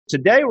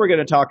Today we're going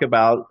to talk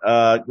about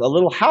a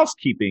little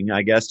housekeeping,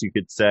 I guess you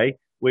could say,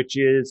 which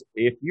is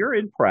if you're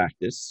in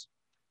practice,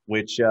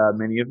 which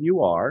many of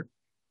you are,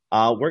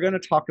 we're going to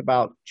talk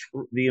about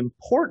the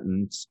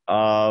importance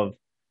of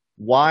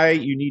why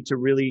you need to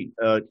really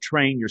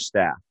train your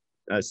staff.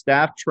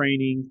 Staff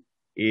training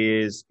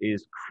is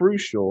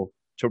crucial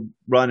to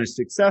run a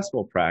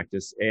successful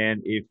practice,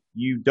 and if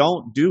you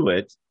don't do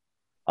it,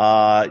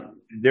 uh,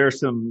 there are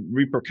some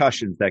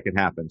repercussions that can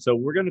happen. So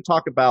we're going to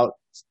talk about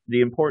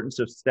the importance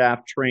of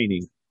staff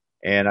training,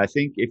 and I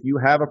think if you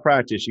have a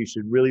practice, you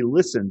should really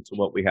listen to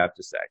what we have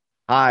to say.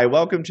 Hi,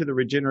 welcome to the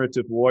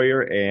Regenerative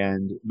Warrior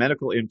and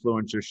Medical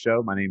Influencer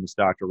Show. My name is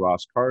Dr.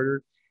 Ross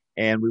Carter,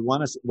 and we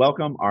want to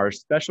welcome our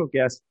special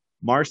guest,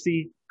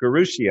 Marcy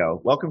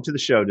Garuccio. Welcome to the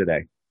show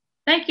today.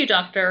 Thank you,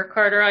 Dr.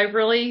 Carter. I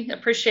really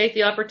appreciate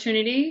the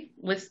opportunity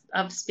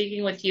of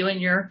speaking with you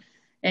and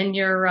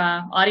your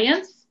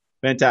audience.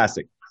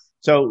 Fantastic.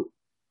 So,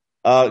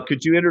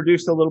 could you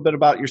introduce a little bit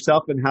about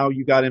yourself and how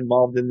you got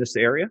involved in this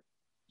area?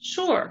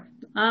 Sure.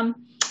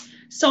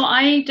 So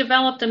I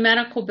developed a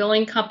medical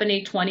billing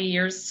company 20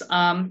 years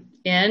in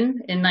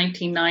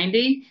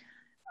 1990.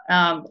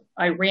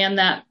 I ran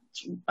that.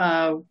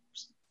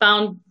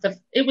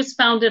 It was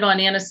founded on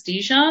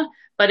anesthesia,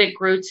 but it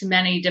grew to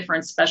many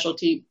different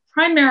specialty,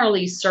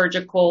 primarily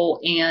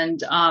surgical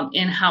and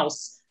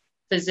in-house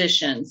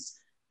physicians.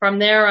 From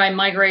there, I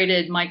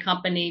migrated my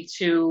company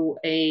to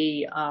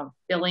a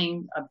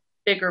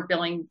bigger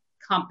billing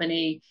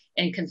company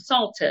and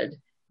consulted.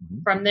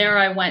 Mhm. From there,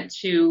 I went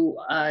to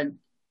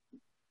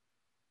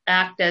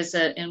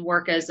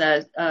work as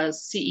a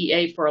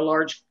CEA for a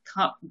large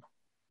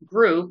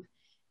group.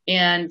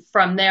 And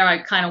from there,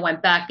 I kind of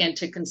went back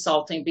into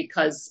consulting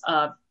because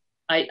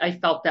I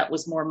felt that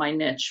was more my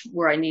niche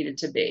where I needed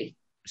to be.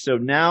 So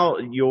now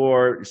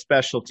your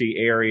specialty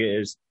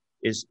area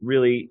is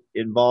really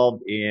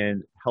involved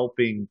in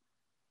helping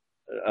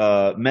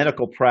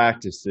medical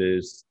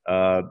practices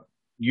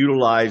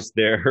utilize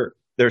their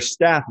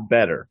staff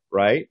better,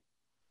 right?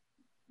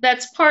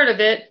 That's part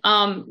of it.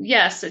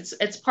 Yes,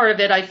 it's part of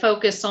it. I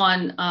focus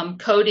on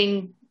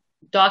coding,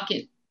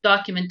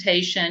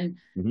 documentation,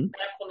 Hmm.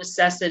 medical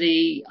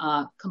necessity,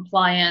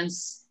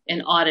 compliance,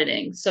 and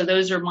auditing. So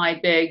those are my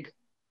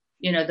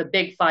the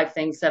big five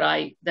things that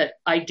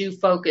I do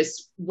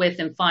focus with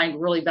and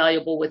find really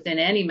valuable within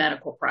any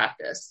medical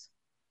practice.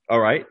 All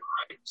right.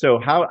 So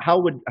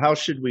how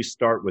should we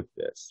start with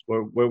this?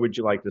 Where would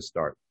you like to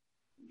start?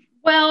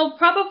 Well,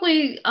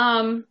 probably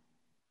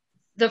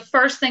the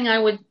first thing I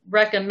would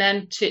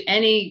recommend to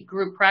any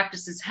group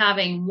practice is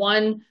having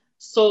one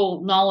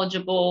sole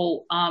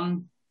knowledgeable,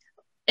 and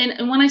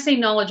when I say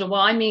knowledgeable,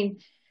 I mean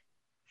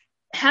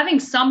having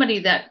somebody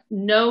that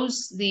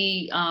knows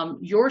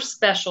your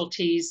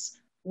specialties,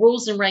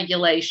 rules and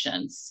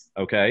regulations.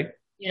 Okay.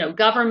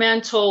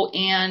 Governmental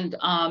and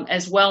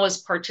as well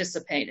as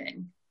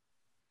participating.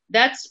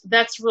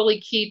 That's really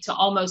key to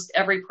almost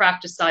every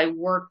practice I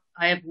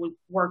have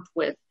worked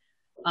with.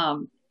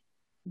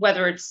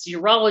 Whether it's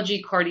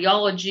urology,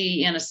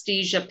 cardiology,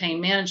 anesthesia, pain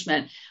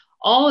management,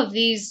 all of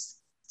these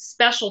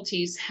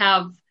specialties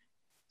have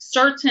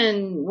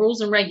certain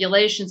rules and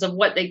regulations of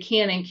what they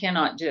can and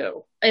cannot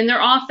do. And they're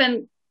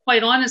often,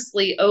 quite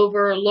honestly,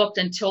 overlooked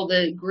until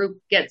the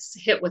group gets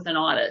hit with an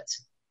audit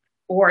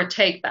or a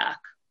take back.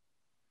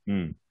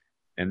 And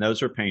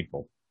those are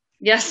painful.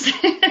 Yes,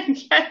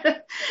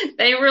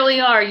 they really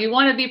are. You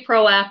want to be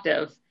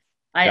proactive.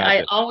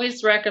 I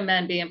always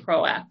recommend being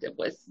proactive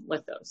with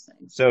those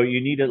things. So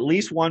you need at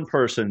least one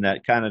person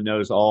that kind of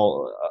knows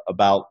all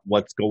about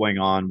what's going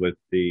on with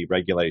the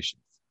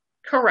regulations.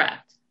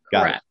 Correct.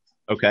 Got Correct. it.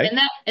 Okay.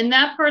 And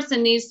that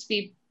person needs to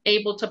be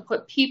able to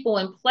put people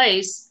in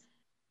place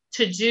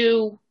to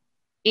do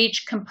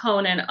each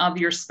component of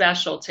your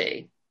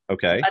specialty.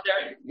 Okay.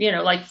 Either,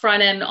 like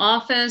front end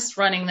office,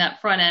 running that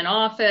front end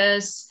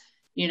office,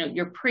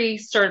 your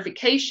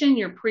pre-certification,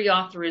 your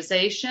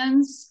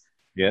pre-authorizations.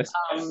 Yes.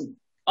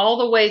 All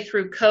the way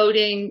through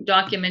coding,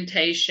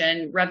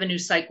 documentation, revenue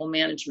cycle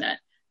management.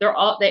 They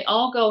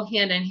all go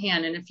hand in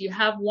hand. And if you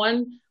have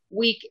one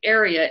weak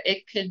area,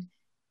 it could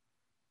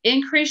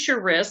increase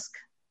your risk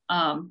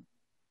to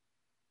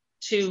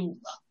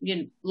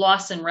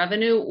loss in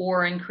revenue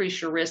or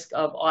increase your risk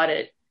of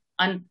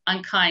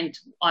unkind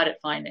audit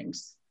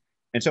findings.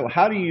 And so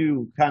how do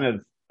you kind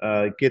of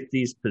get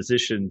these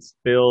positions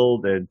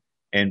filled and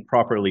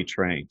properly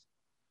trained?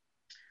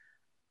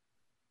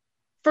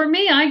 For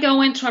me, I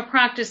go into a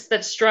practice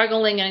that's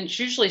struggling, and it's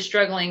usually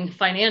struggling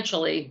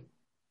financially.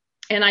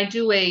 And I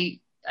do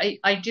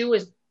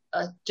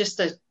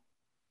just a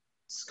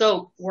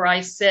scope where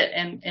I sit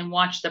and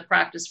watch the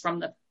practice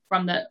from the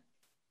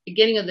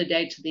beginning of the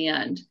day to the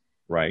end.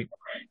 Right.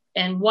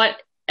 And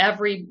what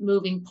every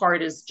moving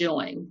part is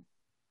doing.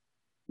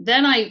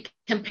 Then I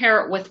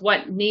compare it with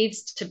what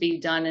needs to be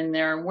done in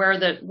there and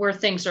where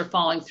things are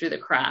falling through the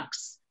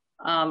cracks.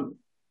 I'll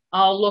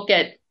look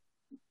at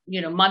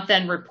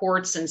month-end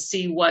reports and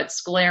see what's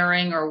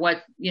glaring or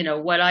what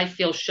I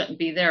feel shouldn't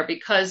be there,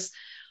 because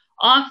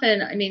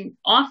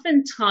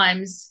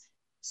oftentimes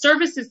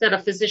services that a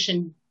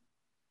physician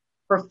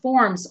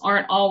performs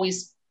aren't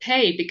always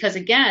paid because,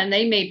 again,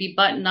 they may be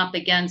buttoned up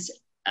against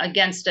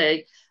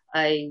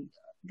a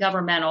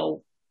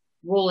governmental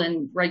rule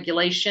and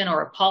regulation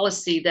or a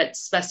policy that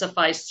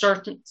specifies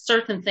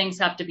certain things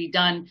have to be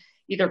done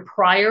either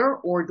prior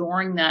or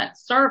during that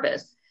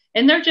service.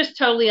 And they're just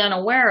totally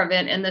unaware of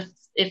it. And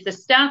if the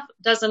staff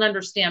doesn't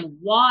understand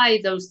why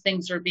those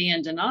things are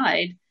being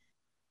denied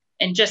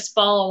and just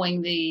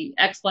following the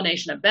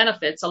explanation of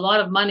benefits, a lot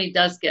of money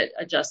does get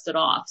adjusted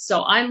off. So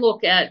I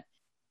look at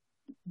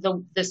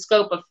the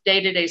scope of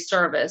day-to-day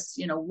service,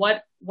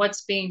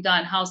 what's being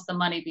done, how's the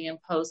money being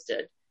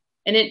posted.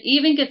 And it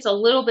even gets a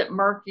little bit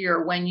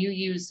murkier when you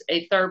use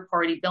a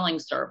third-party billing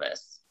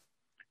service.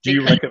 Do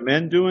you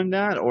recommend doing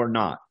that or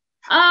not?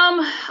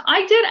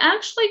 I did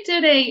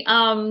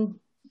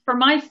for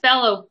my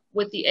fellow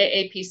with the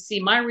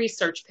AAPC, my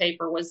research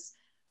paper was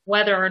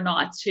whether or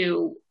not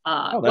to,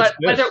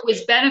 whether it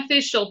was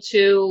beneficial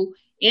to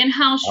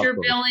in-house your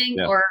billing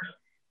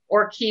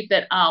or keep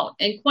it out.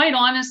 And quite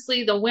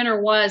honestly, the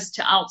winner was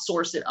to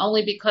outsource it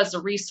only because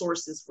the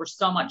resources were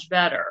so much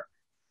better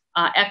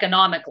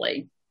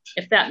economically,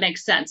 if that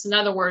makes sense. In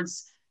other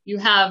words,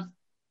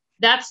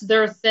 that's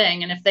their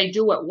thing. And if they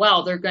do it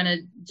well, they're going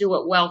to do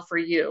it well for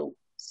you.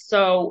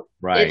 So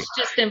It's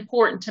just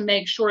important to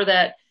make sure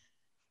that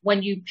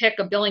when you pick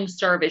a billing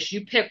service,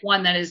 you pick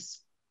one that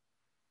is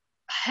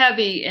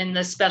heavy in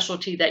the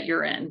specialty that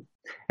you're in.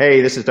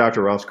 Hey, this is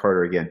Dr. Ross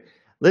Carter again.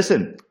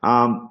 Listen,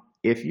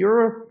 if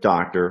you're a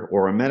doctor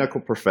or a medical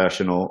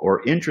professional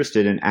or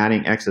interested in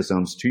adding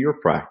exosomes to your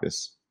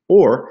practice,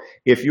 or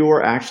if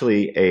you're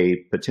actually a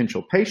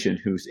potential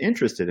patient who's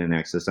interested in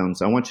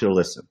exosomes, I want you to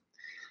listen.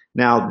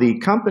 Now, the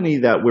company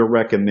that we're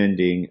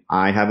recommending,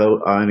 I have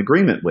an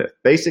agreement with.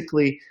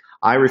 Basically,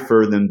 I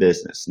refer them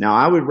business. Now,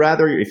 I would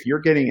rather, if you're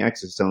getting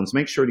exosomes,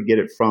 make sure to get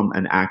it from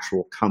an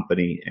actual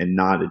company and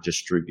not a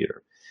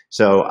distributor.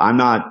 So I'm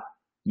not,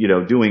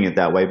 doing it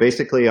that way.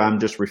 Basically, I'm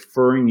just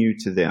referring you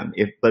to them.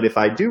 But if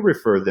I do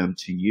refer them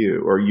to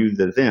you or you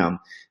to them,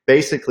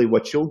 basically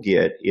what you'll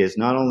get is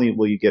not only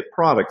will you get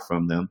product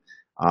from them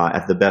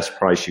at the best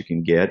price you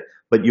can get,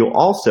 but you'll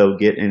also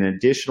get an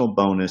additional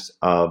bonus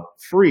of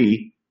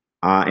free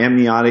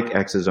amniotic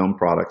exosome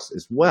products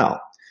as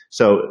well.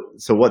 So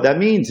what that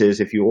means is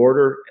if you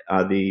order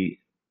the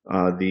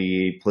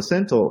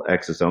placental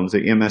exosomes, the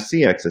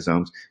MSC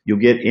exosomes, you'll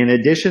get in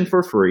addition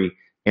for free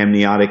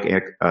amniotic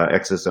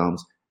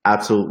exosomes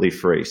absolutely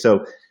free.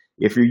 So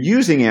if you're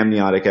using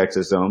amniotic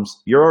exosomes,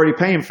 you're already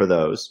paying for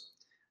those,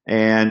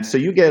 and so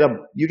you get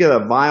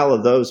a vial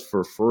of those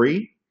for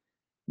free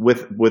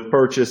with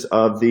purchase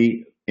of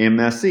the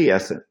MSC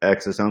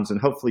exosomes, and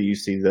hopefully you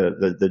see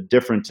the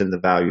difference in the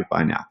value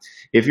by now.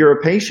 If you're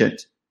a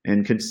patient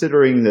and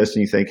considering this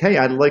and you think, hey,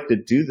 I'd like to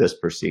do this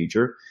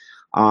procedure,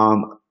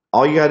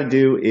 all you got to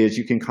do is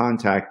you can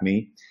contact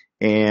me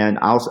and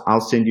I'll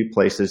send you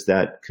places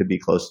that could be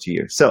close to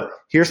you. So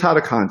here's how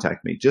to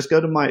contact me. Just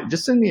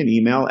send me an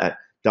email at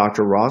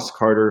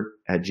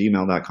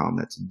drrosscarter@gmail.com.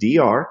 That's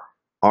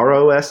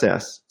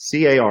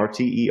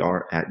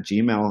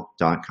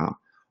DRROSSCARTER@gmail.com.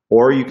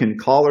 Or you can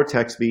call or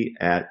text me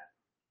at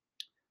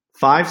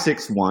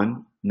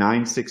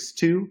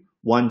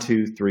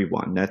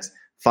 561-962-1231. That's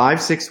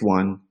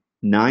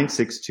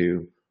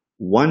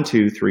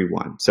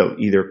 561-962-1231. So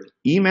either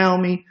email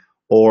me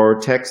or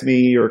text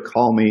me or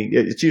call me.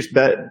 It's just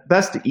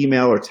best to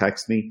email or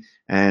text me,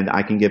 and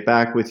I can get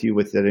back with you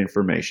with that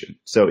information.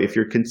 So if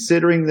you're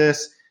considering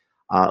this,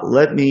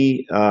 let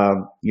me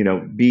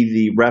be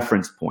the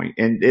reference point,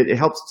 and it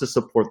helps to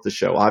support the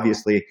show.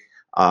 Obviously,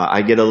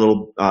 I get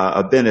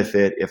a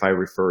benefit if I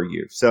refer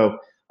you. So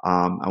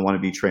I want to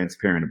be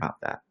transparent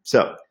about that.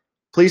 So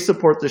please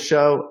support the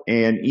show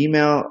and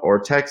email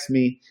or text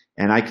me,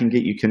 and I can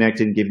get you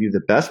connected and give you the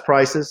best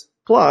prices.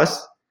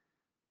 Plus,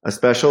 a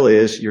special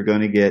is you're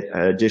going to get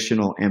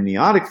additional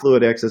amniotic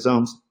fluid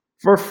exosomes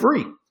for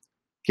free.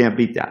 Can't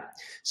beat that.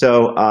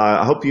 So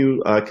I hope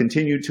you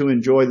continue to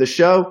enjoy the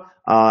show.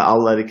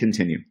 I'll let it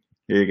continue.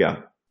 Here you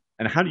go.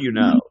 And how do you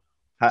know?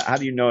 How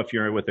do you know if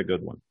you're with a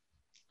good one?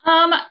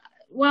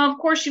 Well, of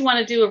course, you want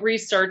to do a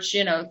research,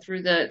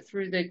 through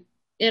the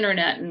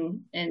internet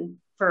and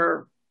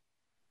for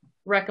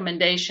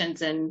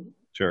recommendations, and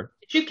sure,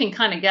 you can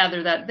kind of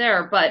gather that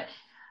there. But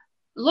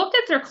look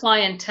at their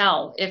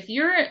clientele.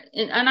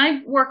 And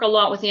I work a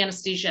lot with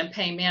anesthesia and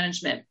pain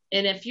management.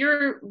 And if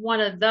you're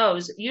one of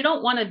those, you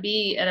don't want to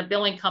be at a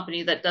billing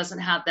company that doesn't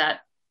have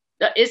that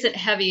isn't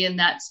heavy in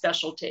that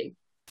specialty.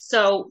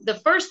 So the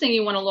first thing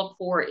you want to look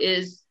for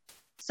is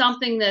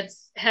something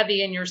that's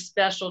heavy in your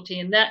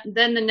specialty. And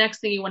then the next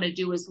thing you want to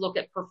do is look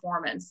at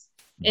performance.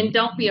 And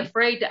don't be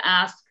afraid to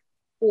ask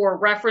for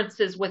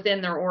references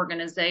within their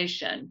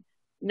organization.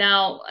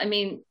 Now,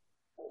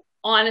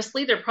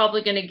 honestly, they're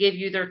probably going to give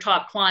you their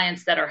top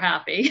clients that are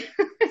happy.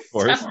 Of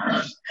course.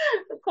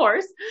 Of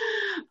course.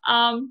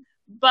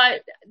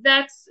 But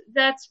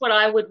that's what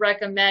I would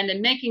recommend,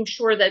 and making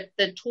sure that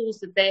the tools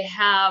that they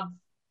have,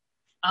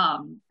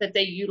 that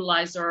they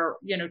utilize are,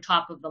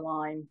 top of the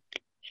line.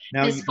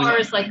 Now, as far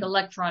as like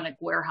electronic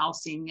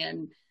warehousing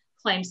and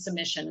claim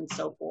submission and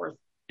so forth.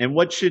 and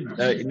what should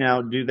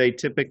now do they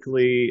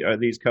typically are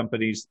these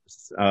companies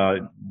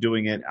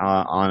doing it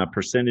on a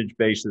percentage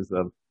basis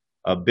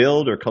of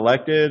billed or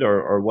collected,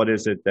 or what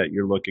is it that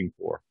you're looking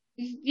for?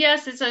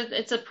 Yes,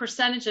 it's a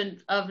percentage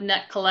of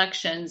net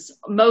collections.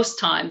 Most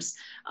times,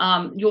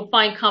 you'll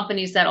find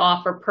companies that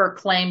offer per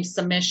claim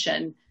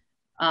submission.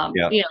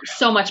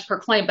 So much per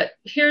claim. But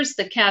here's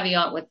the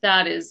caveat with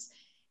that is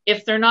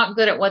if they're not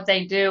good at what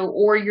they do,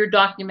 or your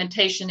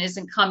documentation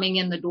isn't coming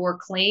in the door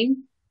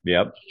clean,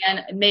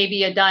 and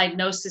maybe a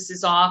diagnosis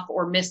is off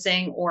or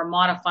missing or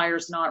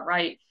modifier's not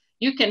right,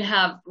 you can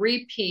have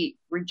repeat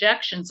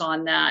rejections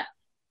on that.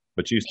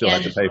 But you still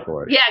have to pay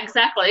for it. Yeah,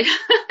 exactly.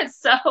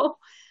 So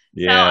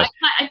I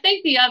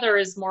think the other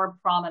is more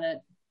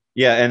prominent.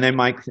 Yeah, and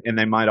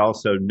they might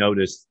also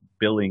notice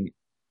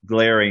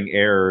glaring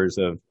errors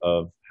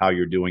of how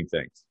you're doing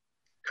things.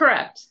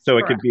 Correct. So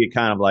it could be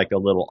kind of like a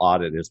little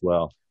audit as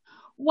well.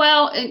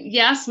 Well,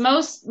 yes,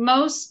 most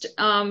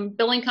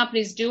billing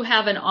companies do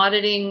have an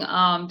auditing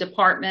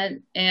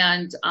department,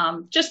 and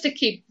just to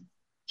keep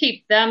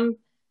them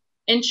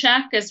in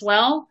check as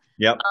well.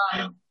 Yep.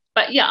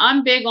 But yeah,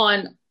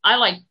 I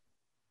like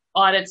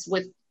audits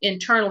with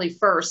internally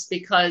first,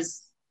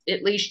 because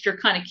at least you're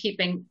kind of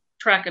keeping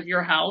track of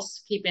your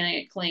house, keeping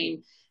it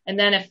clean. And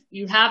then if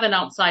you have an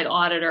outside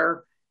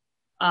auditor,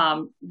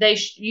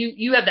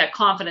 you have that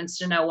confidence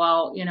to know,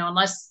 well,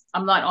 unless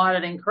I'm not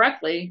auditing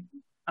correctly,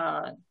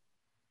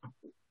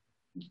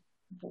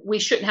 we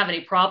shouldn't have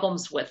any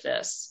problems with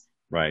this.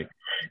 Right.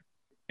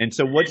 And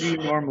so what do you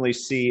normally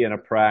see in a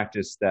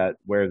practice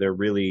where they're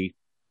really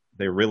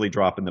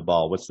dropping the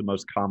ball? What's the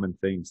most common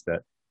things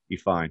that you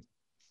find?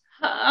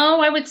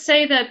 I would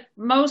say that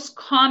most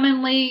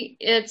commonly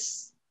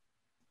it's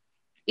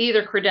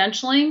either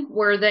credentialing,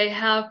 where they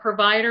have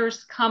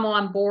providers come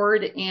on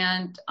board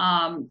and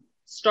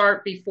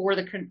start before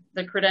the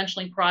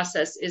credentialing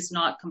process is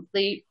not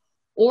complete,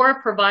 or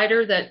a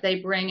provider that they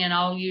bring in.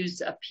 I'll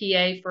use a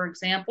PA, for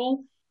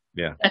example,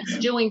 that's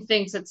doing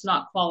things that's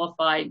not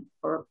qualified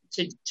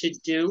to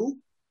do.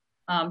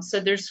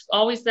 So there's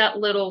always that,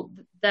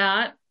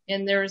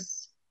 and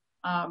there's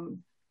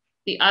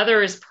the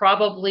other is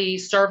probably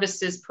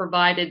services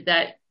provided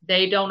that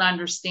they don't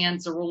understand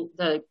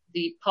the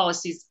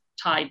policies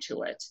tied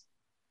to it.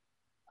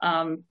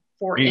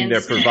 For Meaning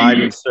they're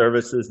providing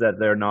services that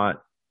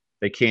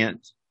they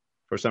can't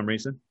for some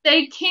reason?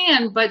 They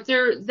can, but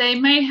they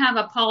may have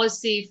a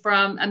policy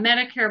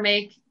Medicare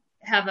may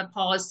have a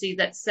policy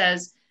that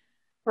says,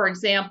 for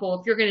example,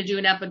 if you're going to do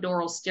an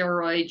epidural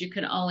steroid, you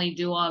can only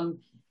do them,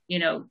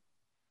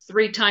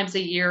 3 times a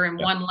year in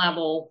one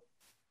level.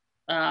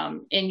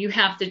 And you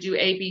have to do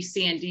A, B,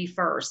 C, and D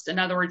first. In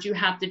other words, you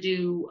have to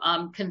do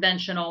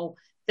conventional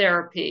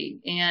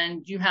therapy,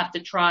 and you have to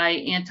try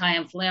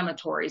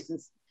anti-inflammatories. And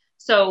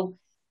so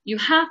you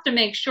have to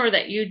make sure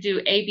that you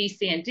do A, B,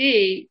 C, and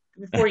D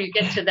before you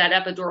get to that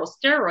epidural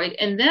steroid.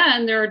 And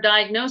then there are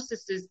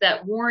diagnoses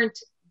that warrant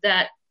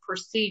that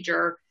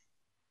procedure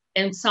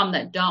and some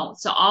that don't.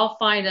 So I'll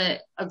find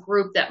a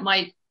group that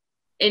might,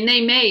 and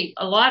a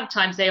lot of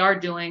times they are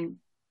doing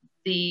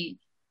the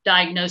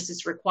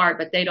diagnosis required,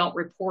 but they don't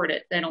report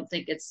it. They don't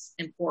think it's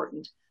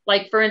important.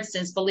 Like, for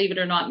instance, believe it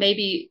or not,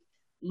 maybe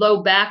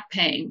low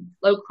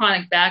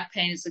chronic back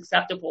pain is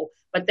acceptable,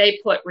 but they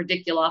put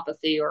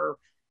radiculopathy or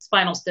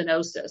spinal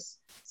stenosis.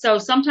 So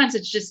sometimes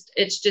it's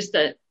just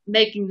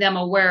making them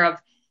aware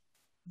of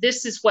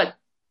this is what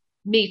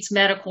meets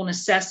medical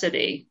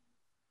necessity.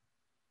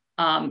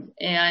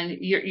 And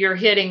you're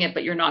hitting it,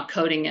 but you're not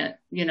coding it.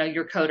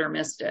 Your coder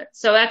missed it.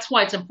 So that's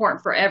why it's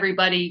important for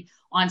everybody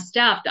on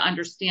staff to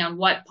understand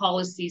what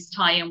policies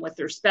tie in with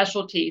their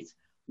specialties,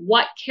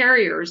 what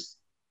carriers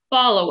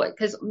follow it.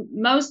 Because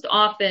most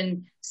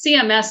often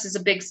CMS is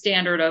a big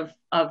standard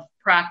of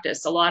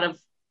practice. A lot of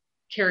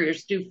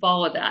carriers do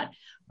follow that.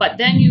 But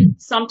then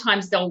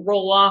sometimes they'll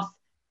roll off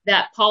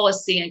that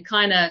policy and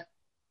kind of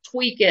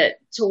tweak it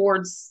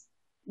towards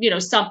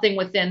something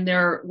with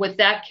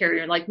that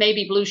carrier, like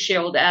maybe Blue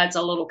Shield adds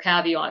a little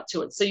caveat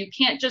to it. So you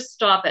can't just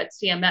stop at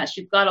CMS.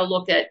 You've got to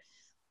look at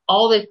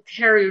all the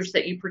carriers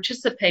that you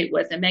participate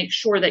with and make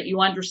sure that you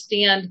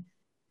understand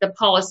the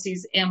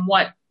policies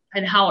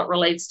and how it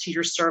relates to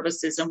your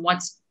services and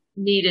what's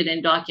needed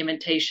in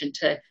documentation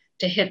to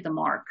hit the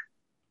mark.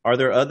 Are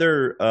there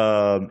other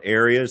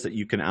areas that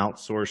you can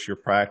outsource your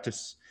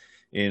practice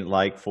in,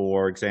 like,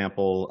 for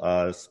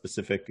example,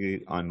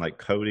 specifically on like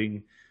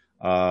coding?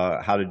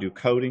 How to do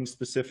coding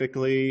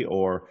specifically,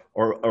 or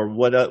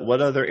what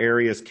other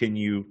areas can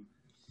you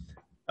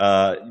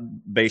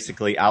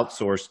basically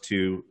outsource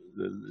to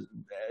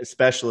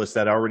specialists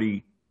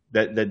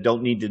that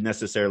don't need to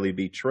necessarily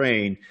be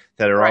trained,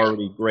 that are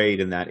already great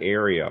in that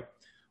area?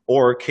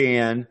 Or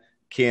can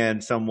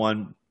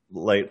someone,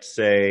 let's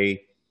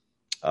say,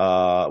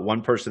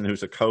 one person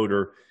who's a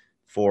coder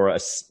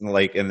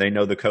and they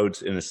know the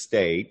codes in a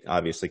state,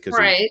 obviously, because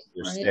it's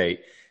your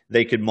state,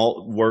 they could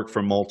work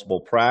for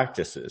multiple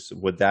practices.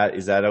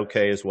 Is that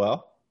okay as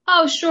well?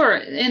 Oh, sure.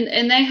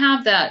 And they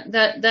have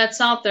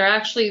that's out there.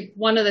 Actually,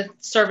 one of the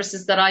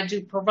services that I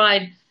do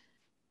provide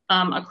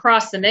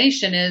across the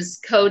nation is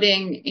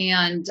coding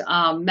and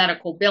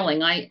medical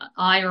billing.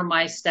 I or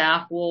my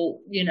staff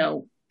will,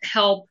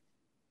 help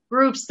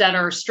groups that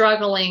are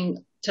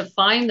struggling to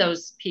find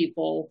those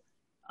people,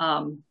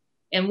 and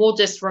we'll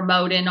just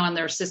remote in on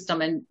their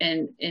system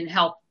and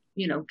help,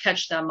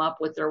 catch them up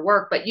with their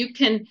work. But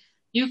the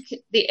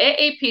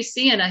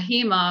AAPC and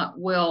AHIMA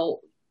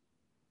will,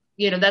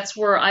 that's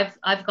where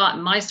I've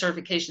gotten my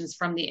certifications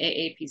from the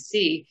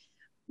AAPC.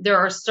 There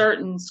are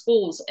certain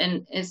schools,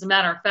 and as a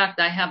matter of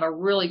fact, I have a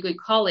really good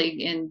colleague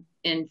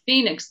in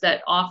Phoenix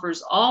that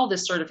offers all the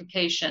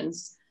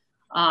certifications,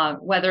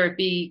 whether it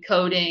be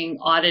coding,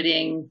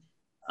 auditing,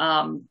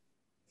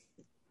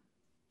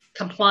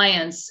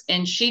 compliance,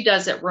 and she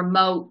does it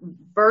remote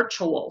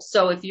virtual.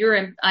 So if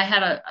I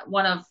had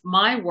one of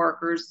my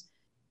workers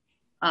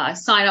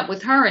sign up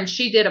with her, and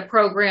she did a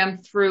program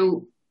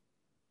through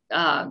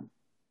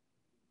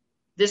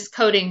this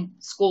coding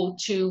school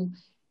to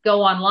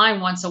go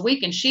online once a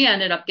week, and she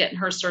ended up getting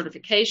her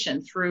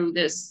certification through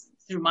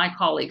my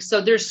colleagues.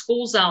 So there's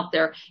schools out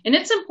there, and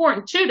it's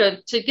important too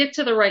to get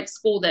to the right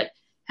school that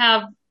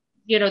have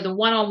the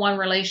one-on-one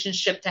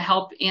relationship to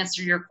help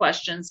answer your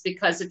questions,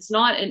 because it's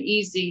not an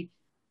easy.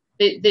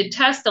 The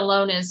test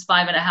alone is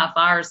 5.5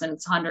 hours, and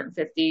it's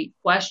 150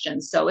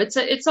 questions, so it's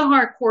a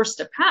hard course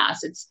to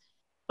pass.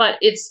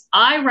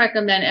 I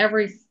recommend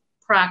every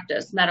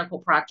medical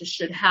practice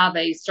should have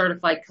a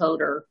certified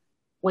coder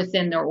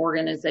within their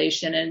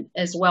organization, and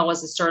as well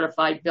as a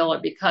certified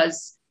biller,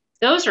 because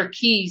those are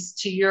keys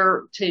to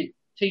your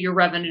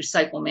revenue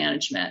cycle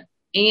management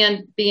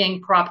and being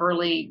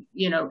properly,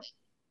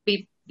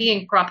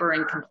 being proper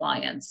in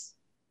compliance.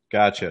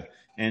 Gotcha.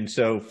 And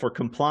so for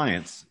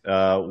compliance,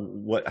 I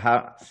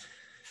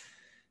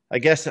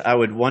guess I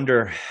would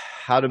wonder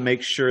how to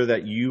make sure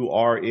that you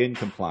are in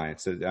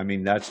compliance. I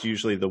mean, that's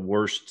usually the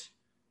worst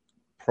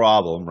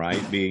problem, right?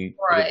 If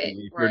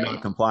you're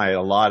not compliant,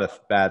 a lot of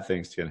bad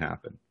things can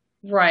happen.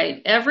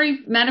 Right.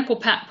 Every medical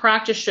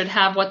practice should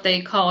have what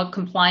they call a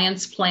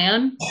compliance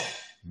plan,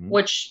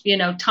 which,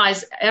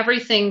 ties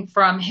everything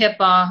from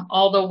HIPAA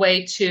all the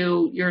way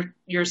to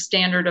your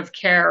standard of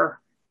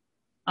care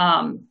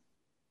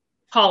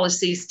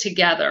policies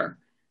together.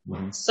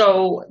 Mm-hmm.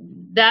 So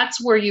that's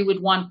where you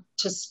would want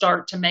to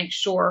start to make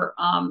sure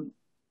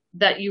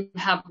that you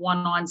have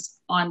one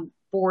on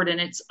board and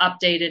it's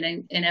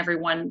updated and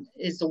everyone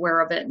is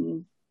aware of it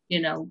and,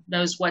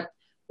 knows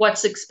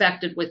what's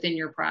expected within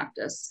your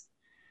practice.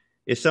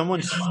 If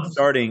someone's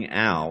starting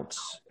out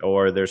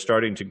or they're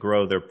starting to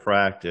grow their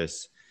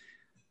practice,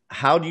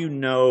 how do you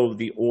know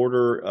the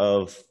order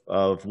of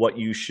what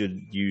you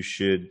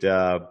should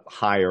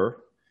hire,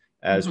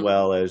 as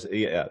well as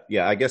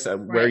I guess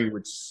where you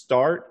would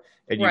start,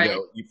 and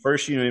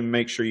you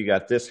make sure you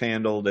got this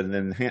handled, and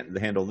then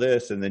handle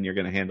this, and then you're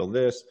going to handle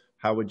this.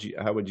 How would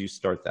you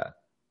start that?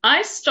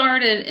 I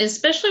started,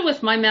 especially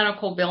with my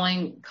medical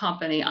billing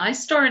company, I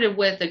started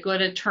with a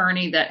good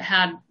attorney that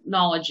had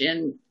knowledge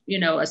in,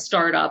 a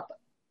startup.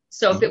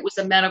 So if it was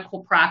a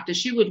medical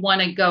practice, you would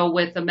want to go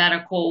with a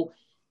medical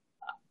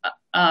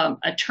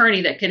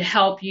attorney that could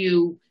help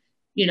you,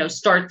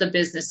 start the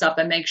business up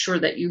and make sure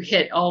that you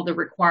hit all the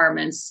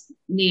requirements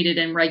needed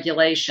in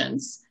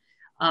regulations.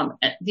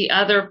 The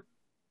other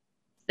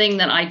thing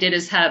that I did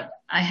is I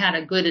had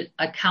a good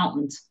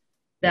accountant,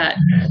 that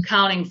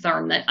accounting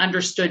firm that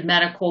understood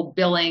medical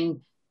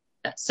billing.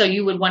 So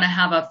you would want to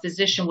have a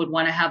physician would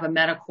want to have a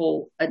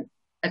medical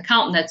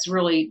accountant that's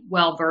really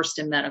well versed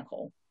in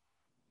medical.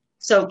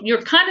 So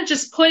you're kind of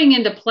just putting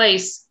into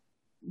place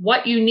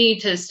what you need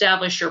to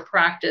establish your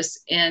practice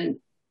and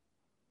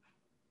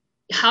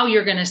how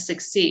you're going to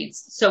succeed.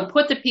 So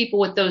put the people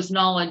with those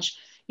knowledge,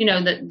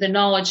 the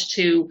knowledge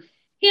to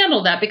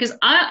handle that. Because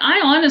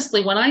I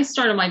honestly, when I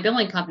started my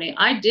billing company,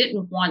 I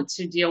didn't want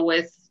to deal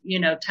with,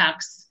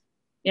 tax.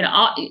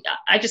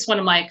 I just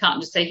wanted my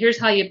accountant to say, here's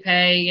how you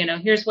pay,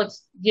 here's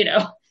what's,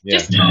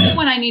 just tell me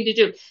what I need to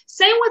do.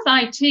 Same with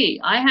IT.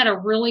 I had a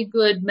really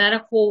good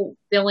medical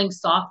billing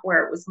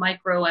software. It was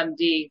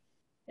MicroMD,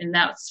 and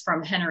that's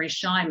from Henry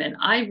Scheinman.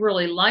 I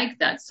really like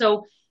that.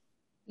 So,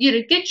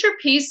 get your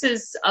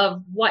pieces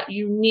of what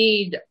you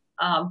need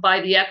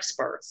by the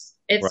experts.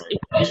 If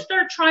you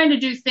start trying to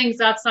do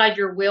things outside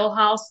your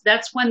wheelhouse,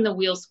 that's when the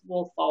wheels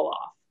will fall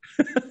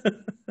off.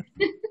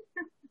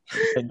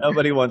 And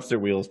nobody wants their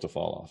wheels to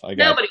fall off.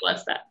 Nobody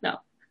wants that. No.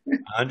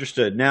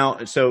 Understood.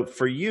 Now, so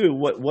for you,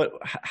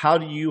 how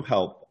do you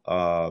help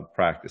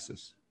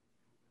practices?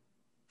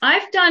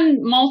 I've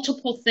done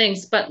multiple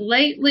things, but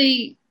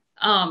lately,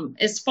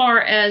 as far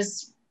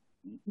as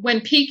when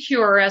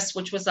PQRS,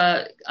 which was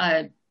a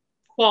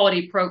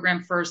quality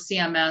program for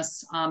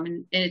CMS,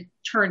 and it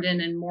turned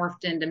in and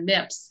morphed into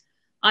MIPS,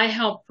 I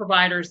help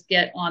providers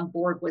get on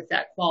board with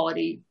that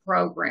quality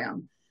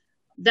program.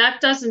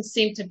 That doesn't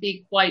seem to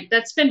be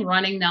that's been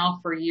running now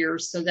for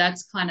years, so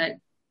that's kind of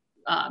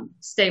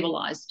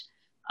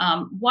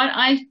what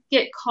I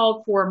get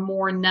called for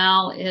more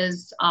now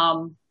is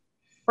from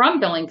from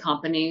billing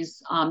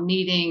companies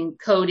needing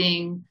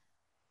coding,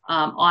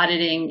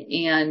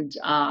 auditing, and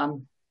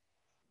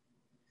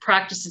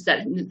practices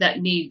that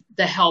need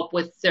the help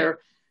with their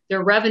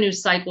revenue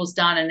cycles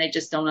done, and they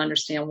just don't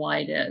understand why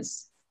it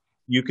is.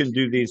 You can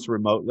do these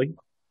remotely?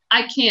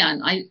 I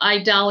can.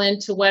 I dial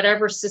into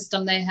whatever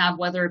system they have,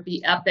 whether it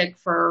be Epic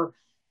for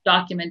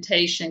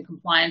documentation,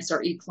 compliance,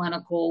 or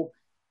eClinical,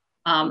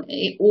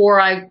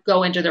 or I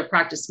go into their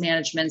practice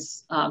management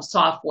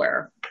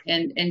software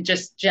and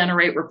just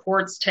generate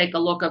reports, take a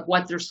look at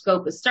what their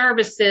scope of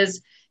service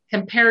is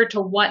compared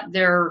to what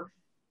their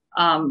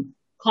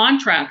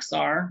contracts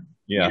are.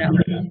 Yeah.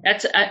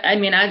 That's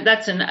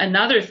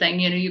another thing.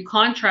 You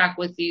contract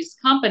with these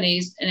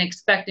companies and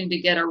expecting to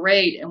get a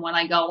rate, and when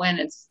I go in,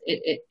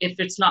 if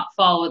it's not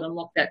followed and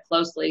looked at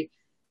closely,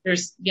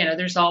 there's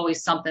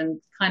always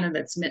something kind of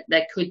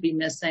that could be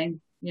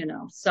missing.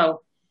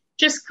 So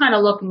just kind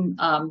of looking.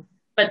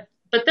 But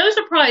those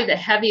are probably the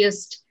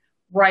heaviest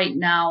right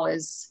now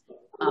is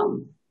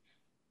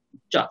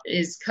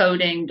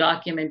coding,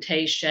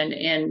 documentation,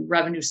 and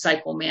revenue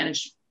cycle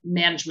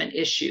management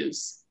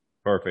issues.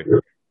 Perfect.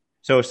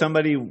 So if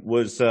somebody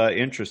was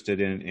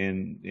interested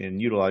in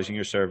utilizing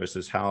your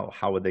services, how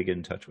would they get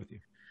in touch with you?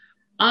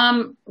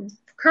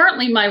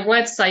 Currently my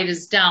website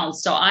is down,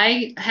 so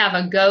I have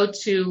a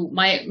go-to.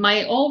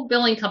 My old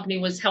billing company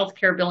was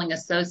Healthcare Billing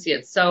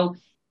Associates, so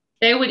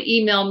they would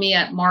email me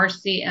at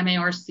Marcy,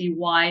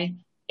 Marcy,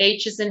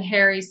 H as in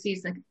Harry, C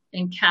as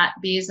in cat,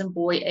 B as in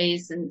boy, A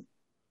as in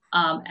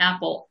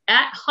apple,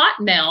 at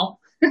hotmail.com.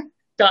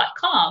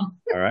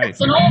 All right. It's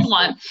an old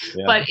one,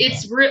 yeah. But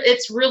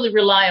it's really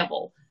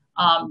reliable.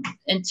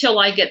 Until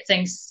I get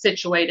things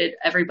situated,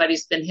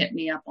 everybody's been hitting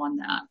me up on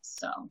that.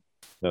 So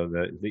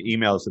the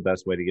email is the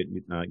best way to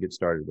get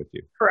started with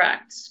you.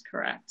 Correct.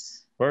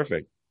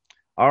 Perfect.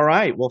 All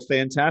right. Well,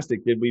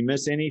 fantastic. Did we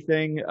miss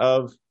anything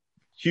of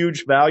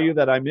huge value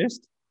that I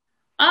missed?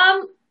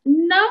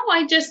 No,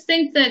 I just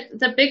think that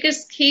the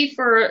biggest key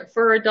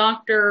for a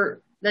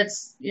doctor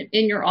that's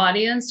in your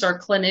audience or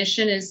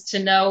clinician is to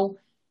know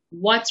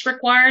what's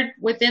required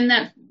within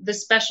the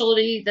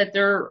specialty that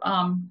they're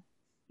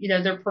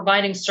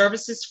providing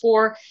services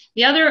for.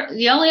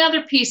 The only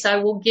other piece I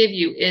will give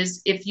you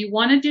is if you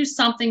want to do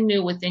something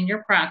new within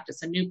your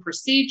practice, a new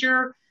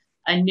procedure,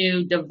 a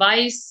new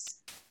device,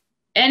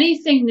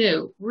 anything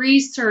new,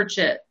 research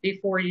it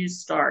before you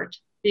start,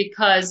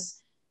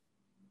 because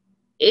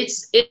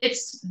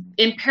it's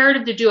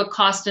imperative to do a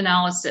cost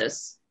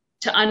analysis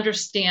to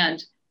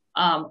understand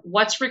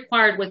what's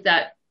required with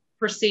that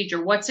procedure,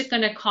 what's it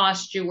going to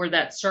cost you or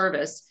that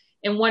service,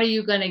 and what are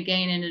you going to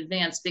gain in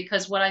advance.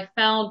 Because what I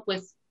found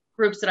with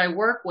groups that I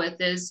work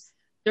with is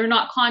they're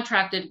not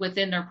contracted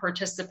within their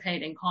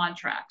participating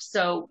contracts.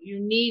 So you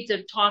need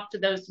to talk to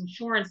those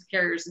insurance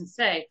carriers and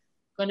say,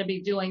 going to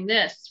be doing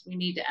this, we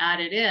need to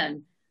add it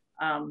in.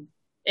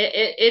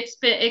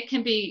 It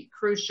can be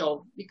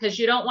crucial because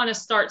you don't want to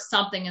start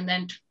something and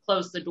then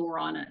close the door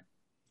on it.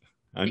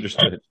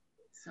 Understood.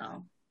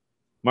 So,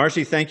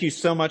 Marcy, thank you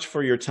so much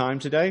for your time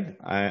today.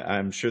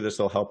 I'm sure this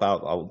will help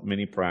out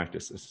many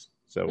practices.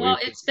 So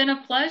it's been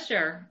a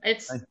pleasure.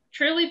 It's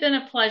truly been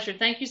a pleasure.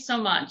 Thank you so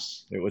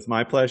much. It was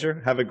my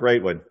pleasure. Have a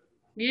great one.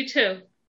 You too.